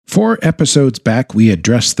4 episodes back, we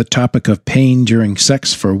addressed the topic of pain during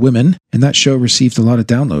sex for women, and that show received a lot of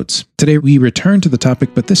downloads. Today, we return to the topic,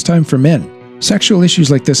 but this time for men. Sexual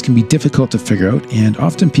issues like this can be difficult to figure out, and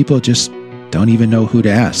often people just don't even know who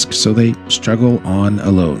to ask, so they struggle on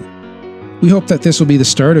alone. We hope that this will be the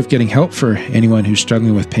start of getting help for anyone who's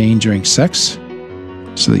struggling with pain during sex,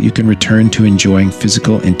 so that you can return to enjoying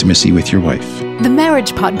physical intimacy with your wife. The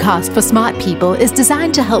Marriage Podcast for Smart People is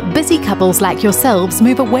designed to help busy couples like yourselves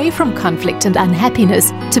move away from conflict and unhappiness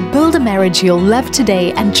to build a marriage you'll love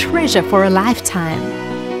today and treasure for a lifetime.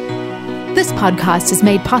 This podcast is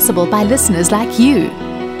made possible by listeners like you.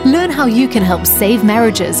 Learn how you can help save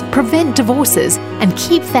marriages, prevent divorces, and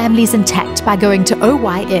keep families intact by going to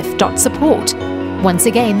oyf.support. Once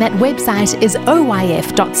again, that website is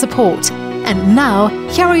oyf.support. And now,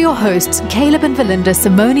 here are your hosts, Caleb and Valinda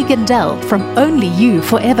Simone Gandel from Only You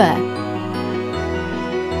Forever.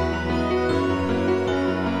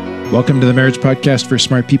 Welcome to the Marriage Podcast for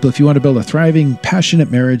Smart People. If you want to build a thriving, passionate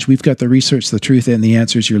marriage, we've got the research, the truth, and the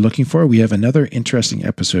answers you're looking for. We have another interesting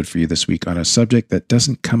episode for you this week on a subject that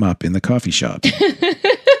doesn't come up in the coffee shop.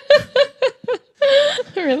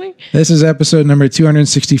 Really? This is episode number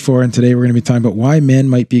 264, and today we're going to be talking about why men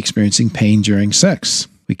might be experiencing pain during sex.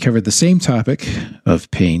 We covered the same topic of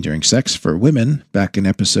pain during sex for women back in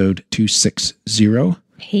episode 260.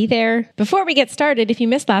 Hey there. Before we get started, if you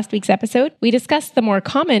missed last week's episode, we discussed the more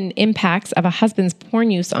common impacts of a husband's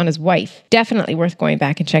porn use on his wife. Definitely worth going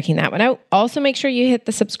back and checking that one out. Also, make sure you hit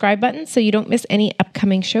the subscribe button so you don't miss any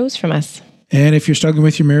upcoming shows from us. And if you're struggling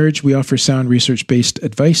with your marriage, we offer sound research-based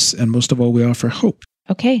advice, and most of all, we offer hope.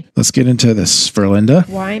 Okay. Let's get into this for Linda.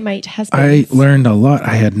 Why might husbands... I learned a lot.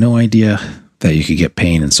 I had no idea that you could get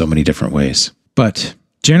pain in so many different ways. But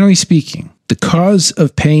generally speaking, the cause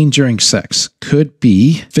of pain during sex could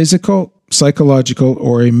be physical, psychological,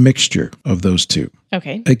 or a mixture of those two.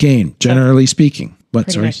 Okay. Again, generally speaking.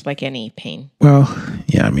 Pretty much like any pain. Well,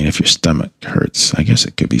 yeah, I mean, if your stomach hurts, I guess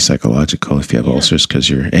it could be psychological if you have ulcers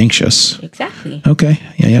because you're anxious. Exactly. Okay.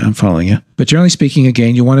 Yeah, I'm following you. But generally speaking,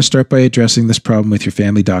 again, you want to start by addressing this problem with your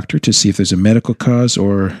family doctor to see if there's a medical cause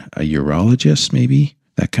or a urologist, maybe.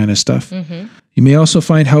 That kind of stuff. Mm-hmm. You may also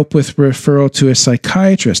find help with referral to a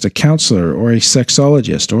psychiatrist, a counselor, or a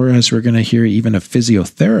sexologist, or as we're going to hear, even a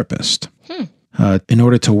physiotherapist, in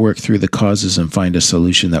order to work through the causes and find a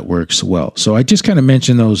solution that works well. So I just kind of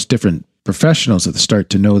mentioned those different professionals at the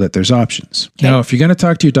start to know that there's options. Okay. Now, if you're going to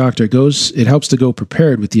talk to your doctor, it helps to go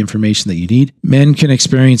prepared with the information that you need. Men can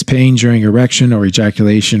experience pain during erection or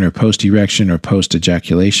ejaculation or post-erection or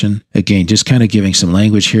post-ejaculation. Again, just kind of giving some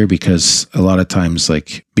language here because a lot of times,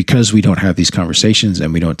 because we don't have these conversations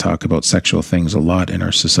and we don't talk about sexual things a lot in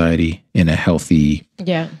our society in a healthy,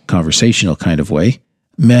 conversational kind of way,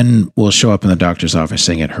 men will show up in the doctor's office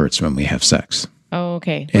saying it hurts when we have sex. Oh,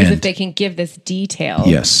 okay. As if they can give this detail.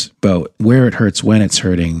 Yes, but where it hurts, when it's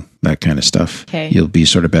hurting, that kind of stuff. Okay. You'll be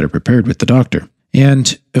sort of better prepared with the doctor.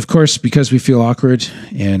 And of course, because we feel awkward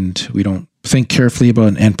and we don't think carefully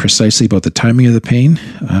about and precisely about the timing of the pain,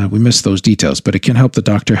 we miss those details, but it can help the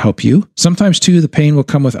doctor help you. Sometimes too, the pain will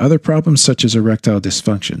come with other problems such as erectile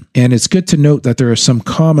dysfunction. And it's good to note that there are some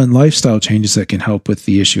common lifestyle changes that can help with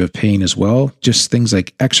the issue of pain as well. Just things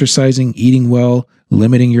like exercising, eating well,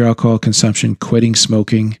 limiting your alcohol consumption, quitting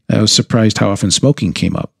smoking. I was surprised how often smoking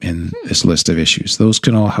came up in this list of issues. Those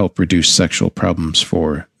can all help reduce sexual problems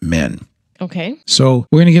for men. Okay. So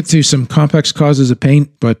we're going to get to some complex causes of pain,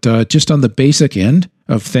 but just on the basic end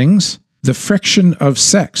of things, the friction of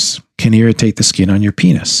sex can irritate the skin on your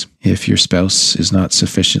penis if your spouse is not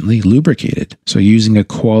sufficiently lubricated. So using a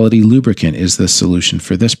quality lubricant is the solution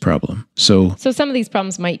for this problem. So some of these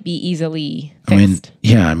problems might be easily fixed.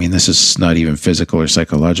 I mean, this is not even physical or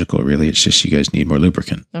psychological, really. It's just you guys need more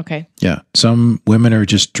lubricant. Okay. Yeah. Some women are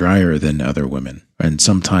just drier than other women. And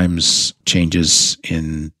sometimes changes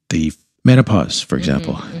in the menopause, for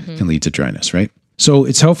example, can lead to dryness, right? So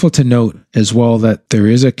it's helpful to note as well that there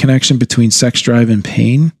is a connection between sex drive and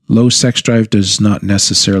pain. Low sex drive does not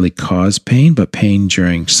necessarily cause pain, but pain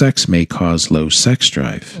during sex may cause low sex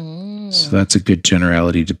drive. So that's a good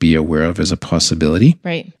generality to be aware of as a possibility.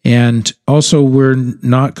 Right. And also, we're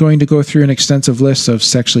not going to go through an extensive list of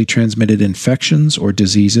sexually transmitted infections or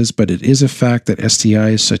diseases, but it is a fact that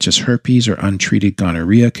STIs such as herpes or untreated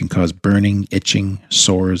gonorrhea can cause burning, itching,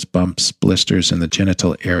 sores, bumps, blisters in the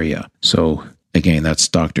genital area. So again, that's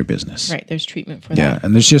doctor business. Right. There's treatment for that. Yeah.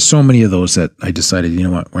 And there's just so many of those that I decided, you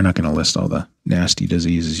know what, we're not going to list all the nasty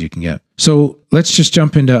diseases you can get. So let's just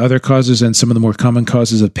jump into other causes and some of the more common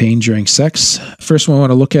causes of pain during sex. First one I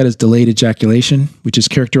want to look at is delayed ejaculation, which is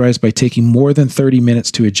characterized by taking more than 30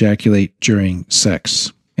 minutes to ejaculate during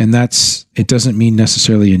sex. And it doesn't mean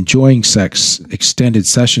necessarily enjoying sex, extended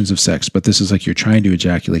sessions of sex, but this is like you're trying to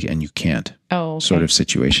ejaculate and you can't sort of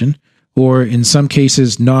situation. Or in some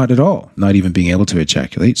cases, not at all, not even being able to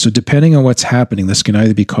ejaculate. So depending on what's happening, this can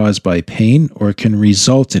either be caused by pain or it can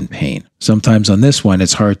result in pain. Sometimes on this one,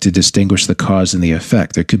 it's hard to distinguish the cause and the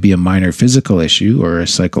effect. There could be a minor physical issue or a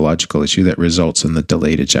psychological issue that results in the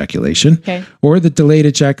delayed ejaculation. Okay. Or the delayed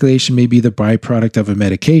ejaculation may be the byproduct of a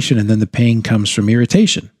medication, and then the pain comes from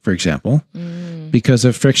irritation, for example, because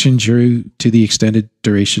of friction due to the extended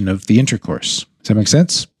duration of the intercourse. Does that make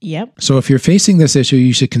sense? Yep. So if you're facing this issue,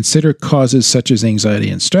 you should consider causes such as anxiety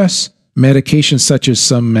and stress, medications such as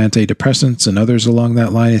some antidepressants and others along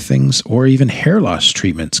that line of things, or even hair loss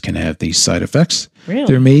treatments can have these side effects. Really?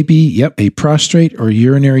 There may be, a prostate or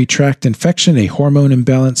urinary tract infection, a hormone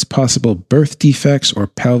imbalance, possible birth defects, or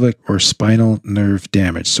pelvic or spinal nerve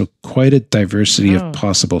damage. So quite a diversity of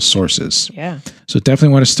possible sources. Yeah. So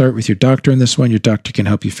definitely want to start with your doctor on this one. Your doctor can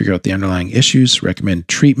help you figure out the underlying issues, recommend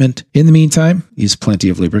treatment. In the meantime, use plenty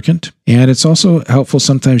of lubricant. And it's also helpful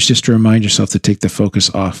sometimes just to remind yourself to take the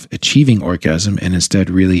focus off achieving orgasm and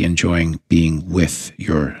instead really enjoying being with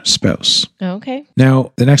your spouse. Okay.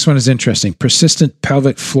 Now, the next one is interesting. Persistent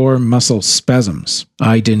pelvic floor muscle spasms.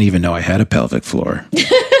 I didn't even know I had a pelvic floor.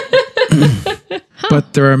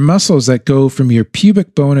 But there are muscles that go from your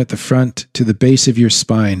pubic bone at the front to the base of your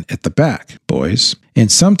spine at the back, boys.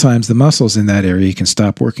 And sometimes the muscles in that area can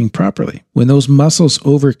stop working properly. When those muscles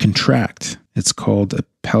overcontract, it's called a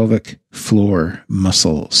pelvic floor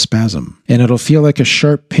muscle spasm. And it'll feel like a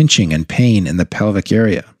sharp pinching and pain in the pelvic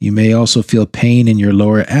area. You may also feel pain in your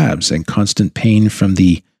lower abs and constant pain from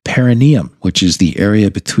the perineum, which is the area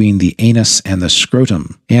between the anus and the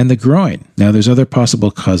scrotum, and the groin. Now, there's other possible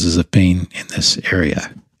causes of pain in this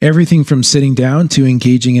area. Everything from sitting down to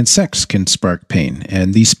engaging in sex can spark pain,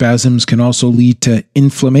 and these spasms can also lead to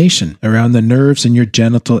inflammation around the nerves in your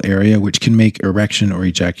genital area, which can make erection or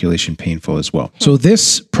ejaculation painful as well. So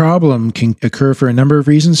this problem can occur for a number of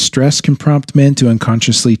reasons. Stress can prompt men to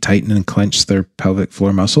unconsciously tighten and clench their pelvic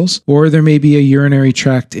floor muscles, or there may be a urinary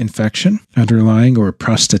tract infection underlying, or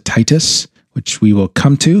prostatitis, which we will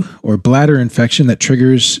come to, or bladder infection that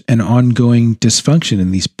triggers an ongoing dysfunction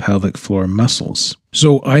in these pelvic floor muscles.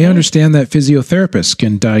 So I understand that physiotherapists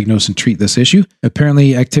can diagnose and treat this issue.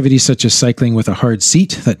 Apparently, activities such as cycling with a hard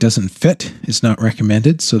seat that doesn't fit is not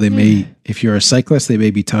recommended. So they may, if you're a cyclist, they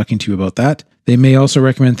may be talking to you about that. They may also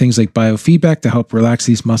recommend things like biofeedback to help relax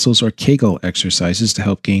these muscles, or Kegel exercises to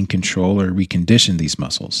help gain control or recondition these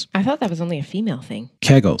muscles. I thought that was only a female thing.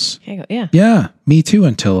 Kegels. Kegel, yeah. Yeah, me too,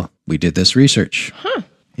 until we did this research. Huh.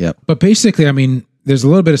 Yep. But basically, I mean, there's a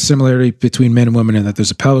little bit of similarity between men and women in that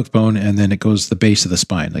there's a pelvic bone and then it goes to the base of the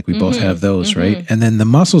spine. Like we both have those, right? And then the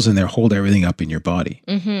muscles in there hold everything up in your body.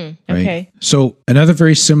 Right? Okay. So another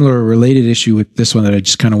very similar or related issue with this one that I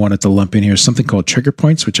just kind of wanted to lump in here is something called trigger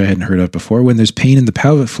points, which I hadn't heard of before. When there's pain in the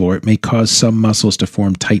pelvic floor, it may cause some muscles to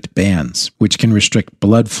form tight bands, which can restrict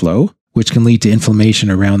blood flow, which can lead to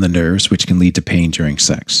inflammation around the nerves, which can lead to pain during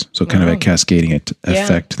sex. So kind of a cascading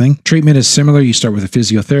effect thing. Treatment is similar. You start with a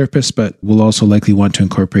physiotherapist, but we'll also likely want to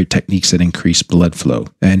incorporate techniques that increase blood flow.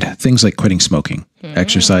 And things like quitting smoking,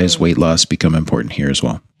 exercise, weight loss become important here as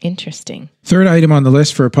well. Interesting. Third item on the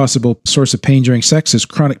list for a possible source of pain during sex is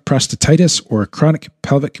chronic prostatitis, or chronic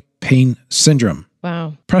pelvic pain syndrome.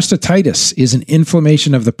 Wow. Prostatitis is an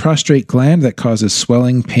inflammation of the prostate gland that causes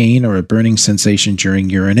swelling, pain, or a burning sensation during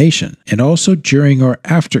urination, and also during or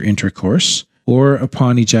after intercourse or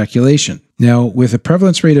upon ejaculation. Now, with a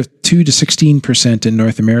prevalence rate of 2 to 16% in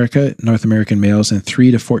North American males, and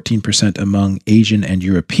 3 to 14% among Asian and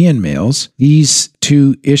European males, these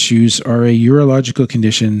two issues are a urological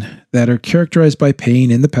condition that are characterized by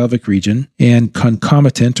pain in the pelvic region and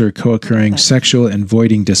concomitant or co-occurring sexual and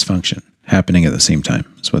voiding dysfunction happening at the same time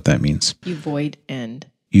is what that means. You void and...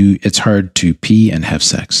 It's hard to pee and have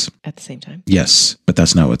sex. At the same time? Yes, but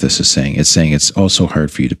that's not what this is saying. It's saying it's also hard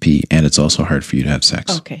for you to pee and it's also hard for you to have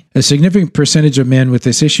sex. Okay. A significant percentage of men with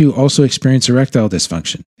this issue also experience erectile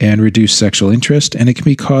dysfunction and reduced sexual interest, and it can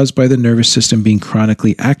be caused by the nervous system being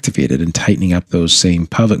chronically activated and tightening up those same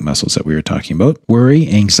pelvic muscles that we were talking about. Worry,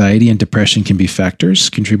 anxiety, and depression can be factors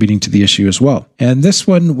contributing to the issue as well. And this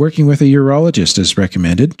one, working with a urologist is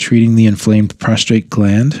recommended, treating the inflamed prostate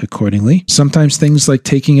gland accordingly. Sometimes things like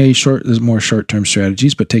there's more short-term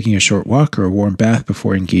strategies, but taking a short walk or a warm bath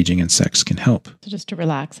before engaging in sex can help. So just to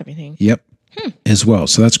relax everything. Yep. As well.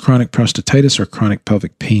 So that's chronic prostatitis or chronic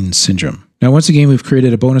pelvic pain syndrome. Now, once again, we've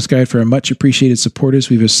created a bonus guide for our much appreciated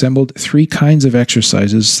supporters. We've assembled 3 kinds of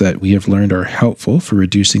exercises that we have learned are helpful for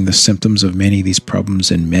reducing the symptoms of many of these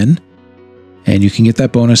problems in men. And you can get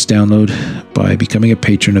that bonus download by becoming a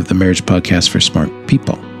patron of the Marriage Podcast for Smart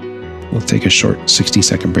People. We'll take a short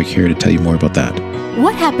 60-second break here to tell you more about that.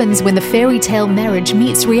 What happens when the fairy tale marriage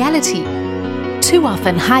meets reality? Too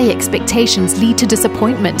often, high expectations lead to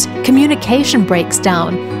disappointment, communication breaks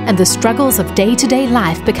down, and the struggles of day-to-day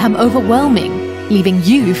life become overwhelming, leaving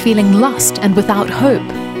you feeling lost and without hope.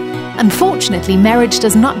 Unfortunately, marriage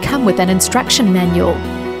does not come with an instruction manual.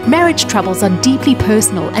 Marriage troubles are deeply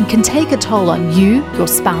personal and can take a toll on you, your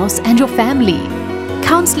spouse, and your family.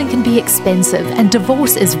 Counseling can be expensive and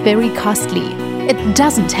divorce is very costly. It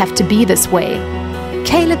doesn't have to be this way.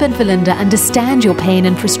 Caleb and Valinda understand your pain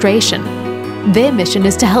and frustration. Their mission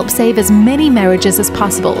is to help save as many marriages as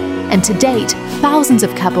possible, and to date, thousands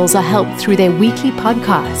of couples are helped through their weekly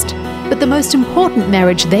podcast. But the most important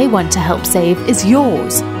marriage they want to help save is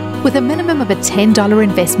yours. With a minimum of a $10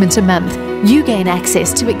 investment a month, you gain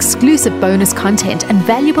access to exclusive bonus content and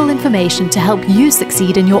valuable information to help you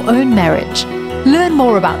succeed in your own marriage. Learn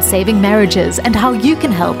more about saving marriages and how you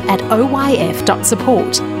can help at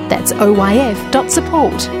oyf.support. That's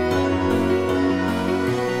oyf.support.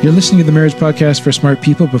 You're listening to the Marriage Podcast for Smart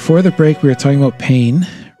People. Before the break, we were talking about pain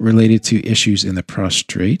related to issues in the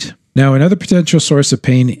prostate. Now, another potential source of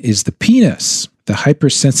pain is the penis, the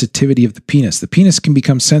hypersensitivity of the penis. The penis can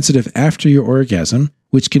become sensitive after your orgasm,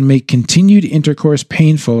 which can make continued intercourse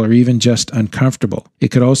painful or even just uncomfortable.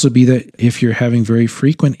 It could also be that if you're having very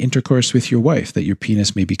frequent intercourse with your wife, that your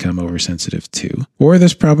penis may become oversensitive too. Or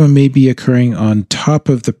this problem may be occurring on top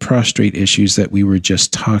of the prostate issues that we were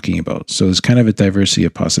just talking about. So there's kind of a diversity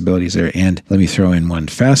of possibilities there. And let me throw in one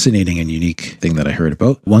fascinating and unique thing that I heard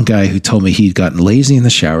about. One guy who told me he'd gotten lazy in the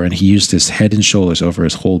shower and he used his head and shoulders over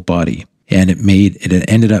his whole body. And it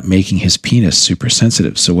ended up making his penis super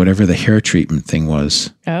sensitive. So whatever the hair treatment thing was,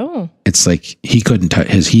 it's like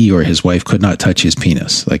he or his wife could not touch his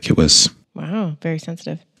penis. Like it was. Wow, very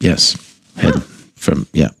sensitive. Yes. So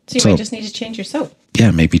you might just need to change your soap.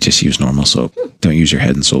 Yeah, maybe just use normal soap. Don't use your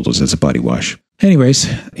head and shoulders as a body wash. Anyways,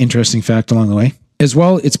 interesting fact along the way. As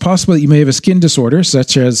well, it's possible that you may have a skin disorder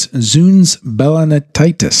such as Zuhn's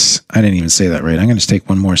balanitis. I didn't even say that right. I'm going to take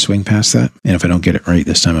one more swing past that. And if I don't get it right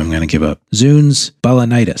this time, I'm going to give up. Zuhn's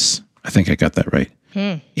balanitis. I think I got that right.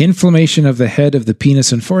 Inflammation of the head of the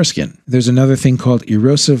penis and foreskin. There's another thing called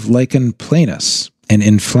erosive lichen planus, an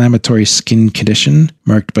inflammatory skin condition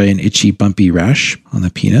marked by an itchy, bumpy rash on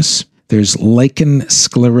the penis. There's lichen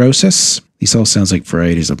sclerosis. These all sounds like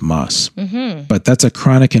varieties of moss. But that's a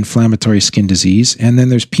chronic inflammatory skin disease. And then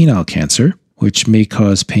there's penile cancer, which may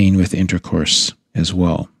cause pain with intercourse as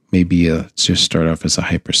well. Maybe just start off as a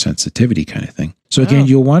hypersensitivity kind of thing. So again,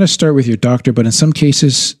 you'll want to start with your doctor, but in some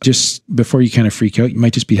cases, just before you kind of freak out, you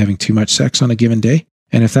might just be having too much sex on a given day.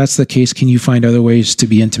 And if that's the case, can you find other ways to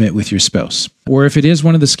be intimate with your spouse? Or if it is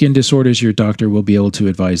one of the skin disorders, your doctor will be able to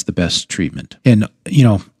advise the best treatment. And,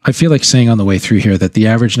 I feel like saying on the way through here that the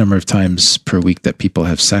average number of times per week that people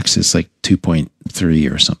have sex is like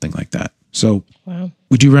 2.3 or something like that. So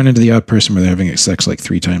would you run into the odd person where they're having sex like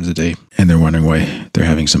 3 times a day and they're wondering why they're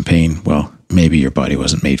having some pain? Well, maybe your body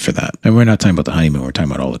wasn't made for that. And we're not talking about the honeymoon. We're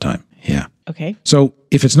talking about all the time. Yeah. Okay. So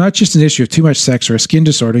if it's not just an issue of too much sex or a skin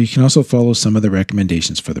disorder, you can also follow some of the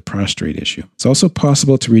recommendations for the prostate issue. It's also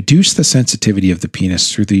possible to reduce the sensitivity of the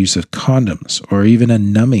penis through the use of condoms or even a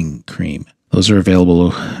numbing cream. Those are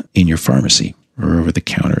available in your pharmacy or over the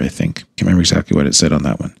counter, I think. Can't remember exactly what it said on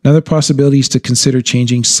that one. Another possibility is to consider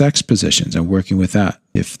changing sex positions and working with that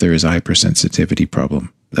if there is a hypersensitivity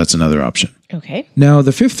problem. That's another option. Okay. Now,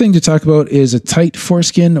 the fifth thing to talk about is a tight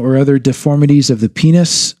foreskin or other deformities of the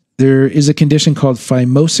penis. There is a condition called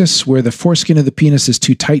phimosis where the foreskin of the penis is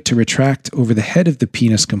too tight to retract over the head of the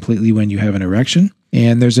penis completely when you have an erection.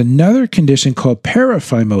 And there's another condition called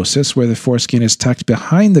paraphimosis where the foreskin is tucked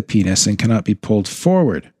behind the penis and cannot be pulled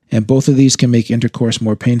forward. And both of these can make intercourse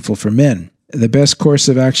more painful for men. The best course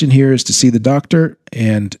of action here is to see the doctor,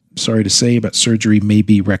 and sorry to say, but surgery may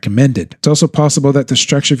be recommended. It's also possible that the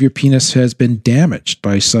structure of your penis has been damaged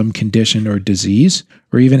by some condition or disease,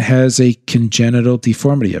 or even has a congenital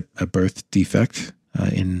deformity, a birth defect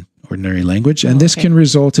in ordinary language. And this can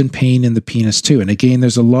result in pain in the penis too. And again,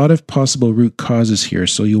 there's a lot of possible root causes here.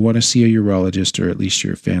 So you'll want to see a urologist or at least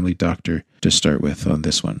your family doctor to start with on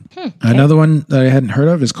this one. Another one that I hadn't heard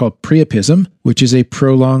of is called priapism, which is a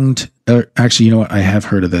prolonged, actually, you know what? I have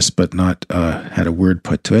heard of this, but not had a word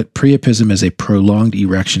put to it. Priapism is a prolonged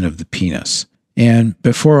erection of the penis. And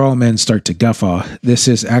before all men start to guffaw, this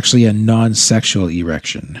is actually a non-sexual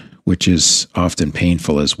erection, which is often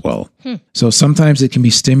painful as well. So sometimes it can be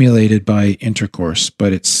stimulated by intercourse,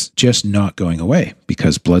 but it's just not going away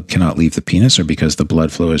because blood cannot leave the penis or because the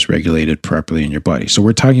blood flow is regulated properly in your body. So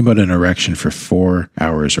we're talking about an erection for 4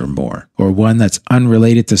 hours or more, or one that's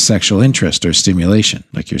unrelated to sexual interest or stimulation,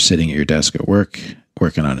 like you're sitting at your desk at work,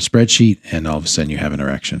 working on a spreadsheet, and all of a sudden you have an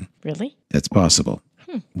erection. Really? It's possible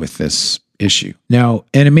with this issue. Now,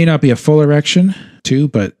 and it may not be a full erection too,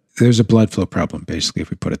 but there's a blood flow problem, basically, if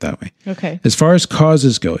we put it that way. Okay. As far as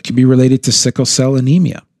causes go, it can be related to sickle cell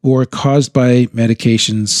anemia or caused by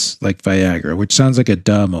medications like Viagra, which sounds like a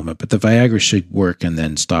duh moment, but the Viagra should work and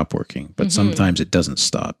then stop working. But sometimes it doesn't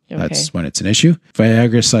stop. Okay. That's when it's an issue.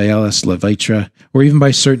 Viagra, Cialis, Levitra, or even by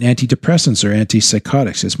certain antidepressants or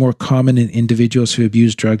antipsychotics. It's more common in individuals who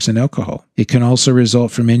abuse drugs and alcohol. It can also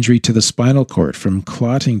result from injury to the spinal cord, from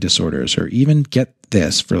clotting disorders, or even, get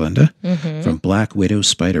this for Linda, from black widow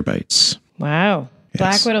spider bites. Wow. Yes.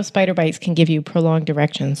 Black widow spider bites can give you prolonged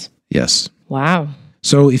erections. Yes. Wow.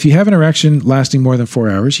 So if you have an erection lasting more than 4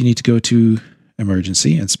 hours, you need to go to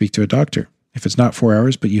emergency and speak to a doctor. If it's not 4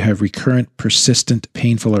 hours, but you have recurrent, persistent,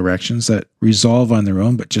 painful erections that resolve on their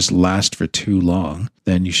own but just last for too long,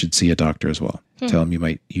 then you should see a doctor as well. Tell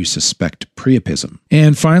them you suspect priapism.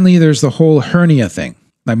 And finally, there's the whole hernia thing.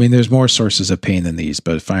 I mean, there's more sources of pain than these,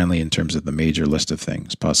 but finally, in terms of the major list of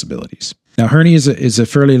things, possibilities. Now, hernia is a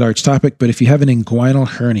fairly large topic, but if you have an inguinal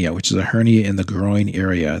hernia, which is a hernia in the groin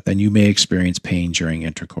area, then you may experience pain during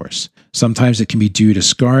intercourse. Sometimes it can be due to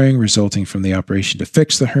scarring resulting from the operation to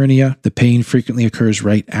fix the hernia. The pain frequently occurs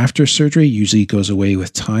right after surgery, usually goes away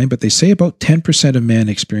with time, but they say about 10% of men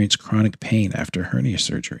experience chronic pain after hernia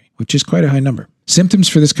surgery, which is quite a high number. Symptoms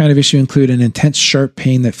for this kind of issue include an intense sharp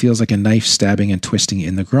pain that feels like a knife stabbing and twisting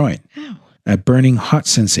in the groin. Ow. A burning hot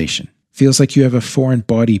sensation. Feels like you have a foreign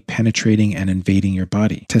body penetrating and invading your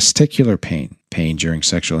body. Testicular pain. Pain during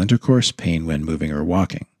sexual intercourse. Pain when moving or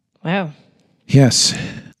walking. Wow. Yes.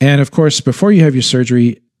 And of course, before you have your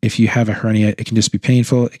surgery, if you have a hernia, it can just be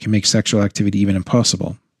painful. It can make sexual activity even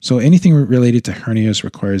impossible. So anything related to hernias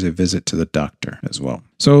requires a visit to the doctor as well.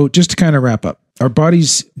 So just to kind of wrap up, our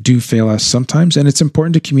bodies do fail us sometimes, and it's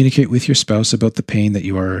important to communicate with your spouse about the pain that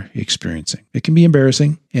you are experiencing. It can be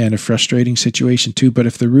embarrassing and a frustrating situation too, but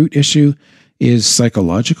if the root issue is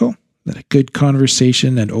psychological, then a good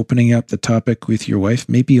conversation and opening up the topic with your wife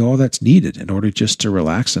may be all that's needed in order just to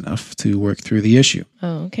relax enough to work through the issue.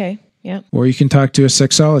 Oh, okay. Yeah. Or you can talk to a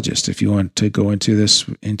sexologist if you want to go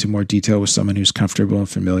into more detail with someone who's comfortable and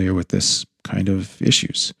familiar with this kind of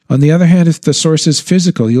issues. On the other hand, if the source is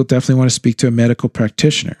physical, you'll definitely want to speak to a medical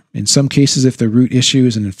practitioner. In some cases, if the root issue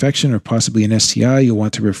is an infection or possibly an STI, you'll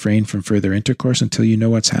want to refrain from further intercourse until you know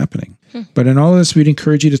what's happening. But in all of this, we'd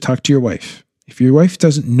encourage you to talk to your wife. If your wife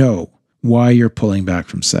doesn't know why you're pulling back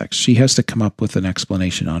from sex, she has to come up with an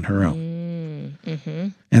explanation on her own.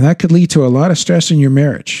 And that could lead to a lot of stress in your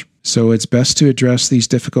marriage. So it's best to address these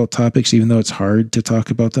difficult topics, even though it's hard to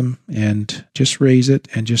talk about them, and just raise it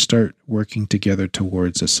and just start working together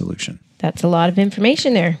towards a solution. That's a lot of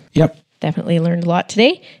information there. Yep. Definitely learned a lot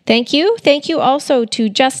today. Thank you. Thank you also to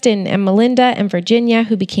Justin and Melinda and Virginia,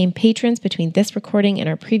 who became patrons between this recording and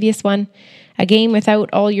our previous one. Again,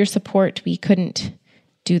 without all your support, we couldn't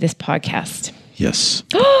do this podcast. Yes.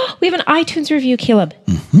 We have an iTunes review, Caleb.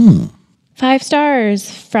 5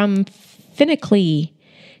 stars from Finically.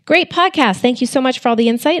 Great podcast. Thank you so much for all the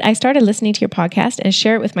insight. I started listening to your podcast and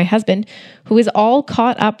share it with my husband, who is all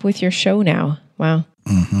caught up with your show now. Wow.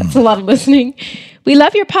 That's a lot of listening. We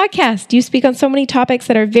love your podcast. You speak on so many topics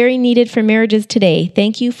that are very needed for marriages today.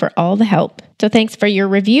 Thank you for all the help. So thanks for your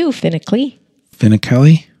review, Finically.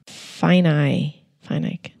 Finically? Finite.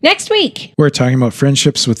 Next week, we're talking about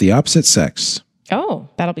friendships with the opposite sex. Oh,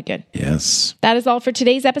 that'll be good. Yes. That is all for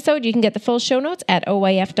today's episode. You can get the full show notes at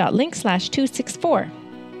oyf.link/264.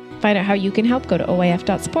 Find out how you can help. Go to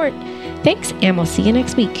oyf.support. Thanks, and we'll see you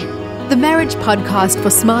next week. The Marriage Podcast for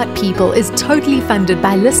Smart People is totally funded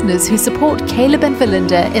by listeners who support Caleb and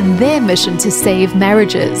Belinda in their mission to save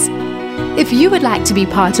marriages. If you would like to be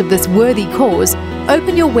part of this worthy cause,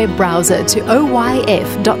 open your web browser to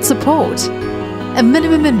oyf.support. A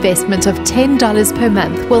minimum investment of $10 per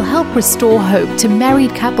month will help restore hope to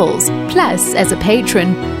married couples. Plus, as a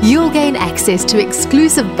patron, you'll gain access to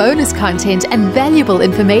exclusive bonus content and valuable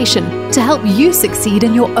information to help you succeed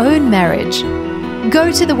in your own marriage.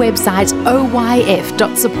 Go to the website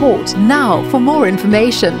oyf.support now for more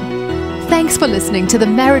information. Thanks for listening to the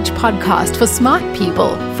Marriage Podcast for Smart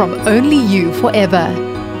People from Only You Forever.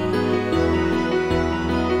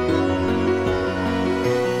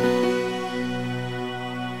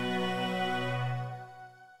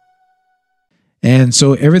 And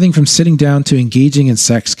so everything from sitting down to engaging in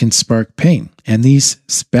sex can spark pain. And these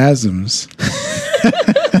spasms.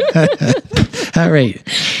 All right.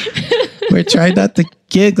 We're trying not to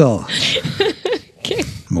giggle. Okay.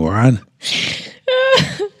 Moron.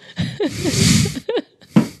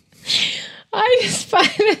 I just find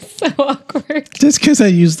it so awkward. Just because I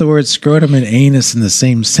use the word scrotum and anus in the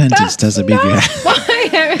same sentence doesn't mean you have. Why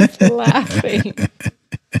I was laughing.